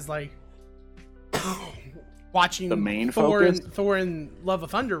as watching the main Thor focus. Thor and Love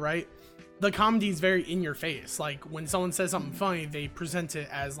of Thunder, right? The comedy is very in your face. When someone says something funny, they present it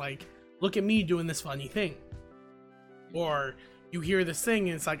as look at me doing this funny thing. Or you hear this thing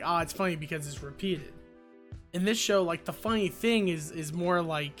and it's it's funny because it's repeated. In this show, the funny thing is more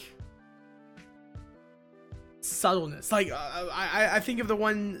subtleness. I think of the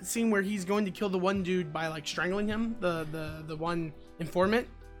one scene where he's going to kill the one dude by strangling him, the one informant,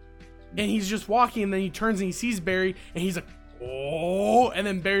 and he's just walking and then he turns and he sees Barry and he's like, oh, and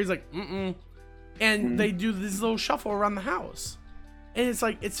then Barry's like, and they do this little shuffle around the house, and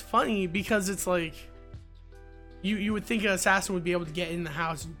it's funny because it's you would think an assassin would be able to get in the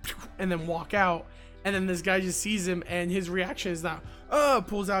house and then walk out, and then this guy just sees him and his reaction is not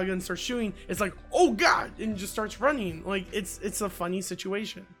pulls out a gun and starts shooting. It's oh god, and just starts running. It's a funny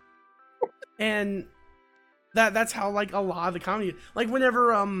situation. And that's how a lot of the comedy, whenever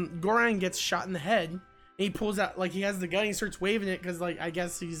Goran gets shot in the head and he pulls out he has the gun, he starts waving it because I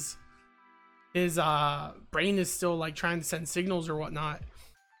guess his brain is still trying to send signals or whatnot,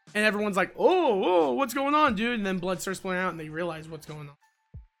 and everyone's oh, what's going on, dude? And then blood starts flowing out and they realize what's going on.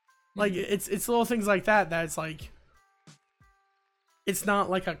 It's little things like that it's it's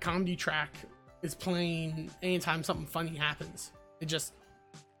not a comedy track is playing anytime something funny happens. It just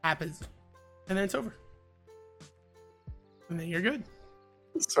happens and then it's over and then you're good.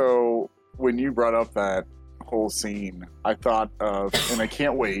 So when you brought up that whole scene, I thought of, and I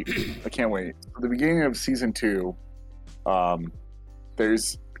can't wait at the beginning of season 2,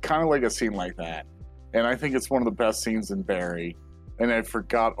 there's kind of a scene like that, and I think it's one of the best scenes in Barry, and I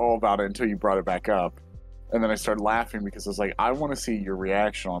forgot all about it until you brought it back up. And then I started laughing because I was like, I want to see your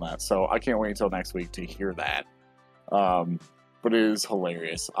reaction on that. So I can't wait until next week to hear that. But it is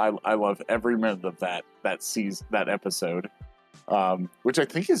hilarious. I love every minute of that episode, which I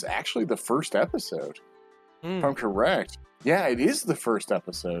think is actually the first episode. If I'm correct. Yeah, it is the first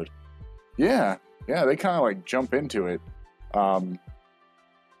episode. Yeah, they kind of jump into it. But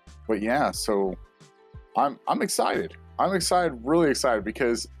yeah, so I'm excited. I'm excited, really excited,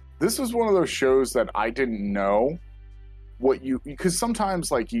 because this was one of those shows that I didn't know because sometimes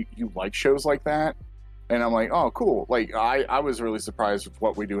like you like shows like that, and I'm like, oh, cool. Like I was really surprised with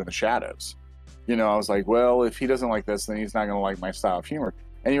What We Do in the Shadows. You know, I was like, well, if he doesn't like this, then he's not going to like my style of humor.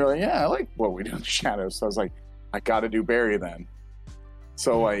 And you were like, yeah, I like What We Do in the Shadows. So I was like, I got to do Barry then.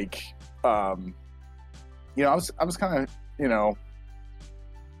 So like, you know, I was kind of, you know,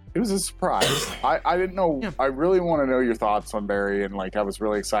 it was a surprise. I didn't know. Yeah. I really want to know your thoughts on Barry, and like I was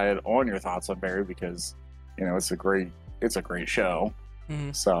really excited on your thoughts on Barry because, you know, it's a great show.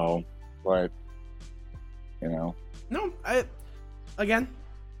 Mm-hmm. So, but you know, no, again,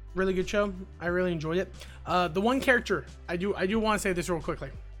 really good show. I really enjoyed it. The one character I do want to say this real quickly.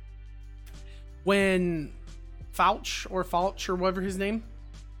 When Falch or whatever his name,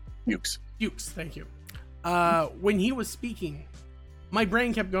 Fuchs, thank you. When he was speaking, my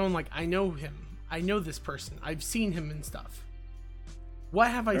brain kept going like, I know him. I know this person. I've seen him in stuff. What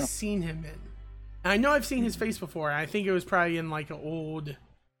have I seen him in? And I know I've seen his face before. And I think it was probably in like an old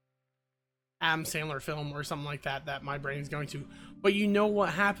Adam Sandler film or something like that my brain's going to. But you know what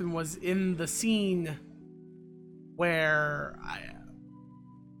happened was in the scene where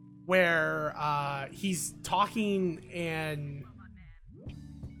he's talking and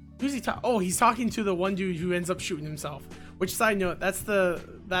who's he talking? Oh, he's talking to the one dude who ends up shooting himself. Which, side note, that's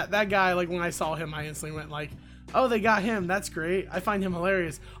that guy. Like when I saw him, I instantly went like, "Oh, they got him. That's great. I find him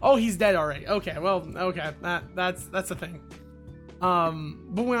hilarious. Oh, he's dead already. Okay, well, okay, that's the thing."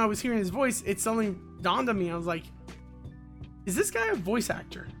 But when I was hearing his voice, it suddenly dawned on me. I was like, "Is this guy a voice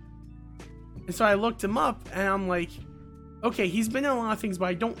actor?" And so I looked him up, and I'm like, "Okay, he's been in a lot of things, but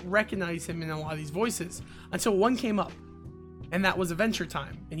I don't recognize him in a lot of these voices." Until one came up, and that was Adventure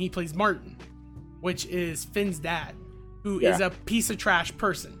Time, and he plays Martin, which is Finn's dad, who is a piece of trash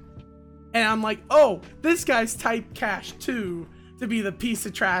person. And I'm like, oh, this guy's typecast too to be the piece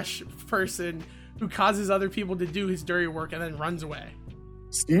of trash person who causes other people to do his dirty work and then runs away.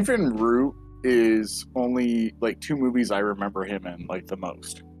 Stephen Root is only like 2 movies I remember him in like the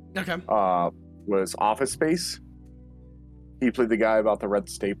most. Okay. Was Office Space. He played the guy about the red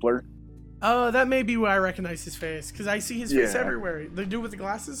stapler. Oh, that may be where I recognize his face, because I see his face everywhere. The dude with the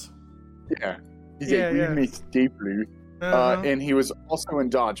glasses? Yeah. He's like, we make stapler. And he was also in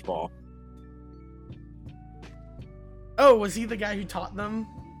Dodgeball. Oh, was he the guy who taught them?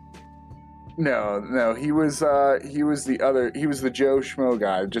 No, he was the Joe Schmo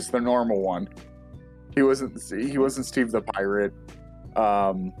guy, just the normal one. He wasn't Steve the Pirate.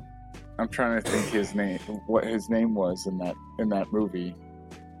 I'm trying to think what his name was in that movie.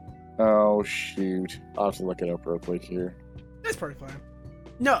 Oh shoot. I'll have to look it up real quick here. That's pretty fine.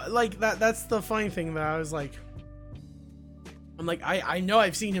 No, like that's the funny thing that I was like, I'm like, I know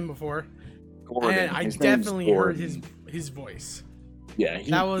I've seen him before. Gordon. And I definitely heard his voice. Yeah,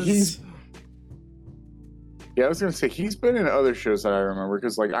 I was gonna say he's been in other shows that I remember,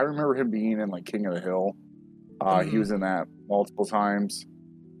 because like I remember him being in like King of the Hill. He was in that multiple times.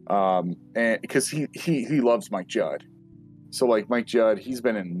 And because he loves Mike Judd. So like Mike Judd, he's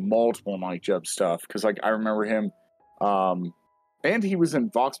been in multiple Mike Judd stuff, because like I remember him and he was in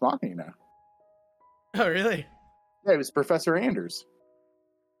Vox Machina. Oh really? Yeah, he was Professor Anders.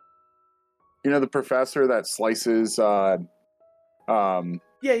 You know, the professor that slices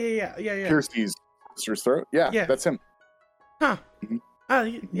Kirsty's sister's throat? Yeah, that's him. Huh.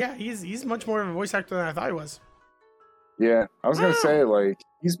 Mm-hmm. He's much more of a voice actor than I thought he was. Yeah, I was gonna say, like,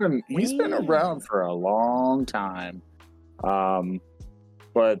 he's been around for a long time.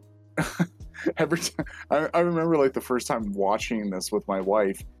 But every time I remember like the first time watching this with my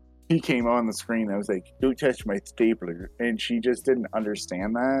wife, he came on the screen and I was like, "Don't touch my stapler," and she just didn't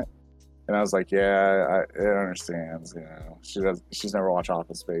understand that. And I was like, "Yeah, it understands. You know, she's never watched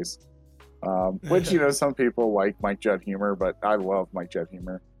Office Space." Which, you know, some people like Mike Judd humor, but I love Mike Judd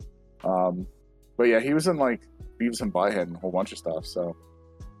humor. But yeah, he was in like Beavis and Butthead and a whole bunch of stuff. So,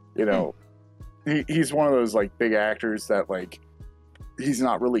 you know, he's one of those like big actors that like he's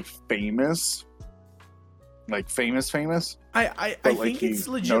not really famous, like famous. I think it's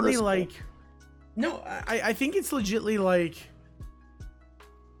legitly like, no, I think it's legitly like,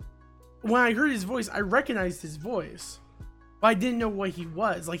 when I heard his voice, I recognized his voice, but I didn't know what he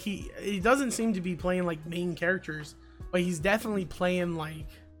was. Like he doesn't seem to be playing like main characters, but he's definitely playing like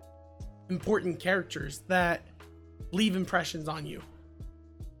important characters that leave impressions on you.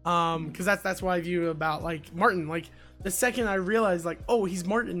 Because that's what I view about like Martin. Like the second I realized like, oh, he's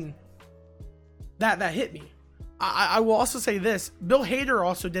Martin, that hit me. I will also say this: Bill Hader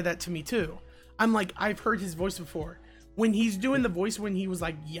also did that to me too. I'm like, I've heard his voice before. When he's doing the voice when he was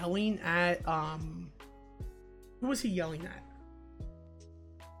like yelling at Who was he yelling at?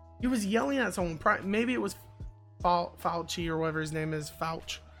 He was yelling at someone. Maybe it was Fauci or whatever his name is.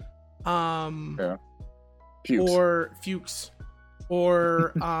 Fauch. Yeah. Fuchs. Or Fuchs.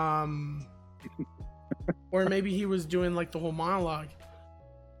 Or or maybe he was doing like the whole monologue.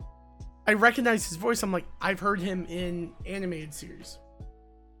 I recognized his voice. I'm like, I've heard him in animated series,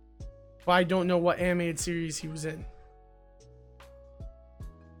 but I don't know what animated series he was in.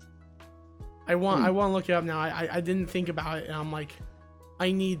 I want to look it up now. I didn't think about it, and I'm like,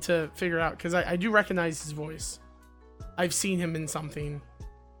 I need to figure it out because I do recognize his voice. I've seen him in something,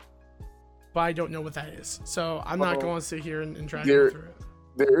 but I don't know what that is. So I'm not going to sit here and try to go through it.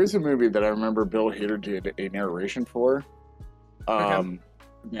 There is a movie that I remember Bill Hader did a narration for,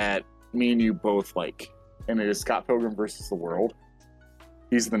 that me and you both like, and it is Scott Pilgrim versus the World.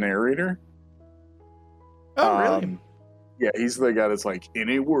 He's the narrator. Oh, really? Yeah, he's the guy that's like, in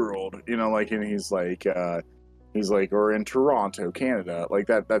a world, you know, like, and he's like, or in Toronto, Canada, like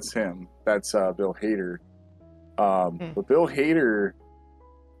that. That's him. That's Bill Hader. But Bill Hader,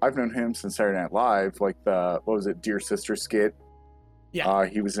 I've known him since Saturday Night Live, like what was it, Dear Sister skit? Yeah.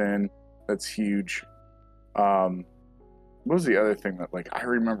 He was in. That's huge. What was the other thing that like I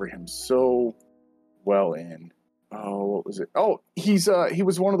remember him so well in? Oh, what was it? Oh, he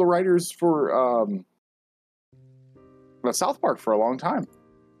was one of the writers for South Park for a long time.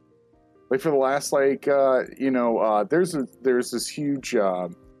 Like for the last there's this huge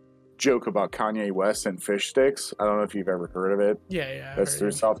joke about Kanye West and fish sticks. I don't know if you've ever heard of it. Yeah. That's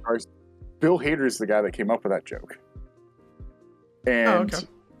through South Park. Bill Hader is the guy that came up with that joke. And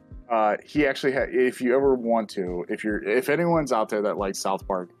he actually had, if you ever want to, if anyone's out there that likes South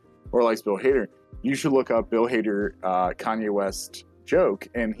Park or likes Bill Hader, you should look up Bill Hader Kanye West joke,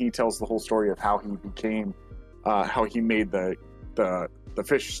 and he tells the whole story of how he became, how he made the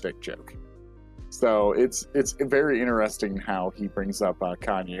fish stick joke. So it's very interesting how he brings up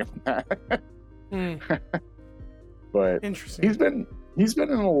Kanye. But interesting. He's been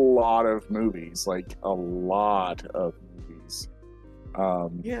in a lot of movies, like a lot of movies.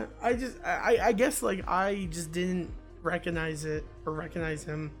 Yeah, I guess like I just didn't recognize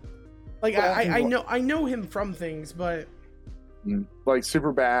him. Like I know him from things, but like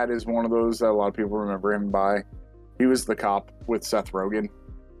Superbad is one of those that a lot of people remember him by. He was the cop with Seth Rogen.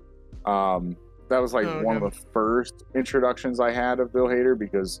 That was like one of the first introductions I had of Bill Hader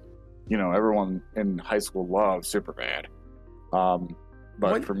because, you know, everyone in high school loved Superbad.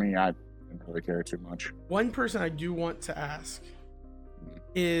 But for me, I didn't really care too much. One person I do want to ask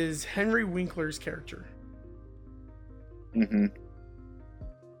is Henry Winkler's character. Mm-hmm.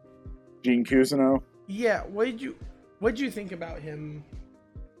 Gene Cousineau? Yeah, what did you think about him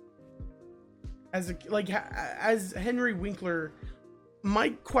as Henry Winkler? My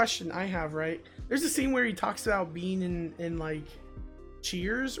question I have, right? There's a scene where he talks about being in like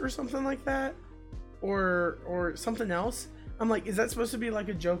Cheers or something like that, or something else. I'm like, is that supposed to be like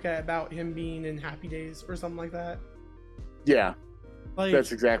a joke about him being in Happy Days or something like that? Yeah, like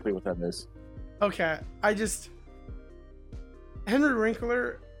that's exactly what that is. Okay, Henry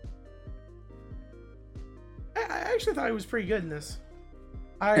Winkler. I actually thought he was pretty good in this.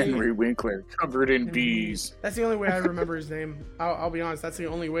 Henry Winkler, covered in bees. That's the only way I remember his name. I'll be honest. That's the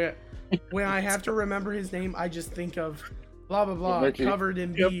only way. When I have to remember his name, I just think of blah blah blah, covered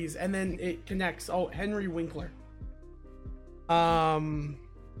in bees, and then it connects. Oh, Henry Winkler.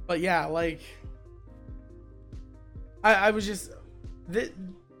 But yeah, like I was just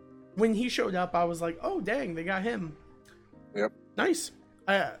when he showed up, I was like, oh dang, they got him. Yep. Nice.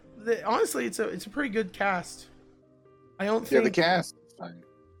 Honestly, it's a pretty good cast. I don't think. Yeah, the cast.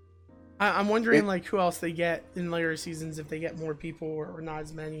 I'm wondering like who else they get in later seasons, if they get more people or not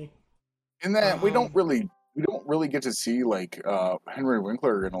as many. In that we don't really get to see like Henry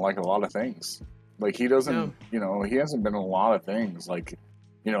Winkler in like a lot of things. Like he doesn't, you know, he hasn't been in a lot of things. Like,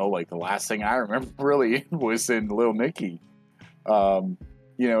 you know, like the last thing I remember really was in Little Nicky.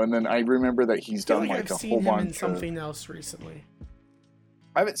 You know, and then I remember that he's done like a whole bunch in something else recently.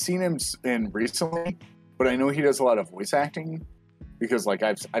 I haven't seen him in recently, but I know he does a lot of voice acting because like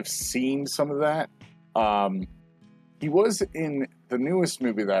I've seen some of that. He was in the newest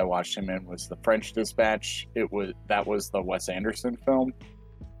movie that I watched him in was The French Dispatch. That was the Wes Anderson film.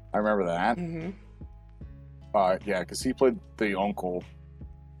 I remember that. Mm-hmm. Yeah, because he played the uncle.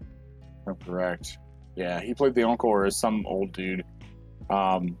 If I'm correct. Yeah, he played the uncle or some old dude.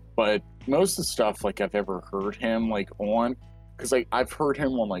 But most of the stuff like I've ever heard him like on, because like I've heard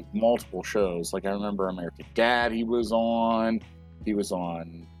him on like multiple shows. Like I remember American Dad. He was on. He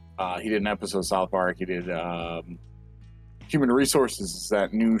did an episode of South Park. He did Human Resources, is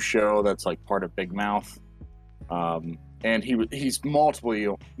that new show that's like part of Big Mouth. And he's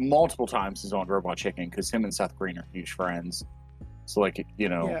multiple times he's on Robot Chicken because him and Seth Green are huge friends. So like, you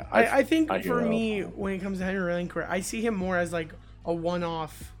know, yeah, I think for me, when it comes to Henry Winkler, I see him more as like a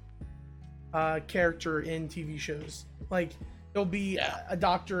one-off character in TV shows. Like he'll be a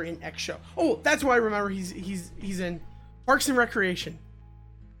doctor in X show. Oh, that's why I remember he's in Parks and Recreation.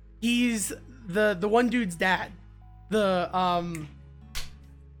 He's the one dude's dad. The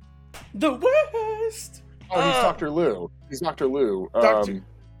West. Oh, he's Dr. Lou. He's Dr. Lou.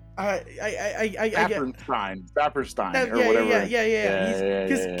 Zapperstein or whatever. Yeah.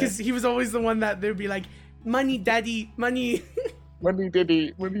 Because he was always the one that they'd be like, money, daddy, money. money.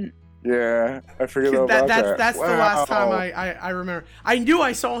 Yeah, I forget about that. That's the last time I remember. I knew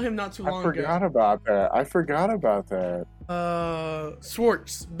I saw him not too long ago. I forgot about that.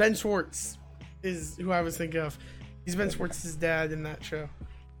 Ben Schwartz is who I was thinking of. He's Ben Schwartz's dad in that show.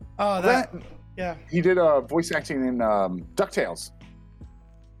 Oh, yeah. He did voice acting in DuckTales.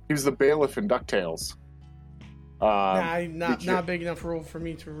 He was the bailiff in DuckTales. Not big enough role for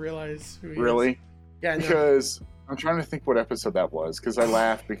me to realize who he is. Really? Yeah, because I'm trying to think what episode that was, because I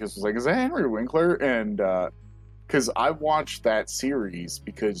laughed because it was like, is that Henry Winkler? And because I watched that series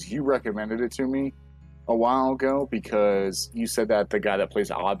because you recommended it to me a while ago, because you said that the guy that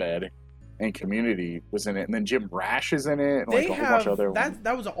plays Abed in Community was in it, and then Jim Rash is in it, and like a whole bunch of other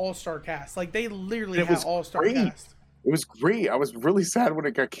that was an all-star cast. Like they literally had an all-star cast. It was great. I was really sad when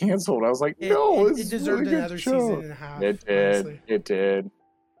it got canceled. I was like, no, it deserved really another season and a half. It did. Honestly. It did.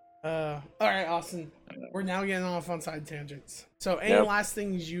 All right, Austin. We're now getting off on side tangents. So, any last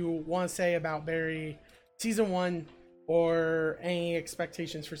things you want to say about Barry season 1, or any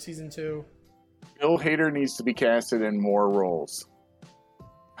expectations for season 2? Bill Hader needs to be casted in more roles.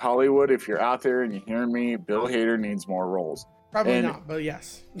 Hollywood, if you're out there and you're hearing me, Bill Hader needs more roles. Probably not, but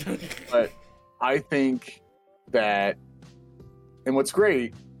yes. But I think that, and what's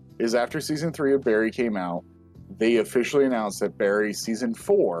great is after season 3 of Barry came out, they officially announced that Barry season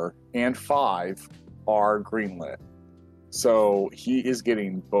 4 and 5 are greenlit. So he is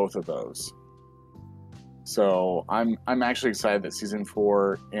getting both of those. So I'm actually excited that season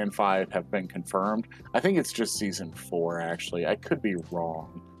 4 and 5 have been confirmed. I think it's just season 4, actually. I could be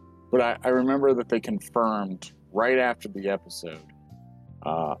wrong. But I remember that they confirmed right after the episode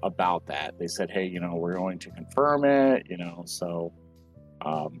about that. They said, hey, we're going to confirm it, so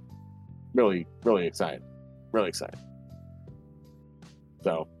really, really excited. Really excited.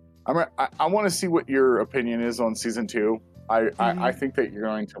 So I want to see what your opinion is on season 2. I think that you're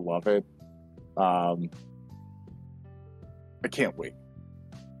going to love it. I can't wait.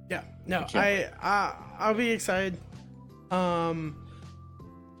 Yeah, no, I'll be excited.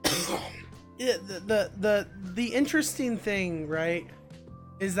 The interesting thing, right,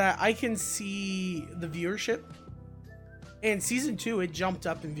 is that I can see the viewership. And season 2, it jumped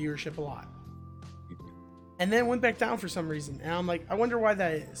up in viewership a lot. And then went back down for some reason. And I'm like, I wonder why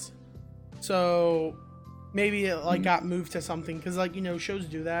that is. So maybe it got moved to something. Because shows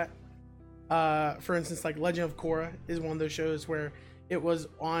do that. For instance, like Legend of Korra is one of those shows where it was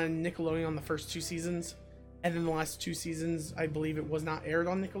on Nickelodeon on the first 2 seasons. And then the last 2 seasons, I believe it was not aired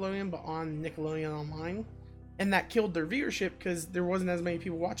on Nickelodeon, but on Nickelodeon Online. And that killed their viewership because there wasn't as many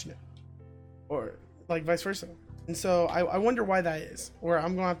people watching it. Or like vice versa. And so I wonder why that is. Or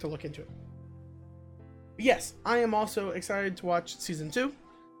I'm going to have to look into it. But yes, I am also excited to watch season 2.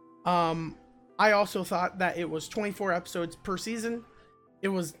 I also thought that it was 24 episodes per season. It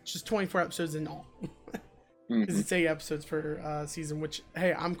was just 24 episodes in all. Because it's 8 episodes per season, which,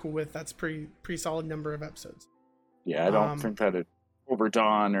 hey, I'm cool with. That's pretty solid number of episodes. Yeah, I don't think that it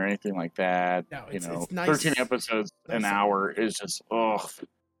overdone or anything like that. No, it's nice. 13 episodes an hour is just, ugh.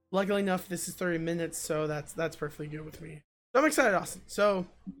 Luckily enough, this is 30 minutes, so that's perfectly good with me. So I'm excited, Austin. So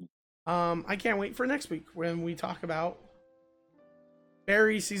I can't wait for next week when we talk about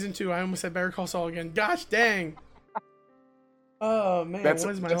Barry season 2. I almost said Better Call Saul again. Gosh dang. Oh man, what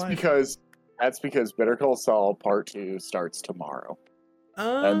is my life? That's because Better Call Saul Part 2 starts tomorrow.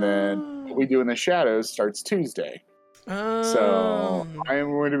 And then What We Do in the Shadows starts Tuesday. So I am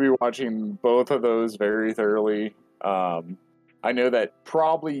going to be watching both of those very thoroughly. I know that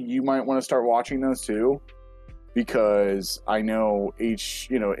probably you might want to start watching those too, because I know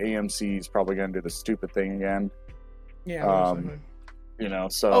AMC is probably going to do the stupid thing again. Yeah.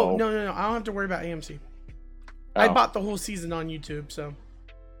 So. Oh no! I don't have to worry about AMC. I bought the whole season on YouTube, so.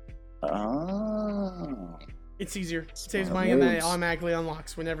 Oh. It's easier. It saves money, and then it automatically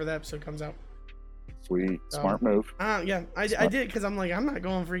unlocks whenever the episode comes out. Sweet. Smart move. Yeah, I did it because I'm like, I'm not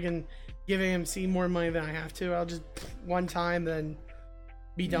going to freaking give AMC more money than I have to. I'll just one time, then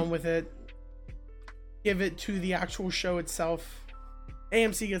be done with it. give it to the actual show itself.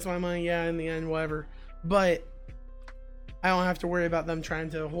 AMC gets my money, yeah, in the end, whatever. But I don't have to worry about them trying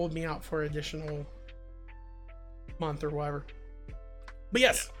to hold me out for additional month or whatever. But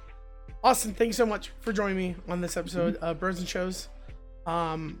yes, Austin, thanks so much for joining me on this episode of Bros and Shows.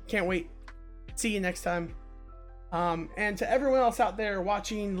 Can't wait. See you next time. And to everyone else out there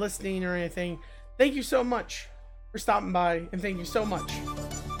watching, listening, or anything, thank you so much for stopping by, and thank you so much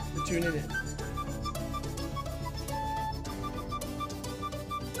for tuning in.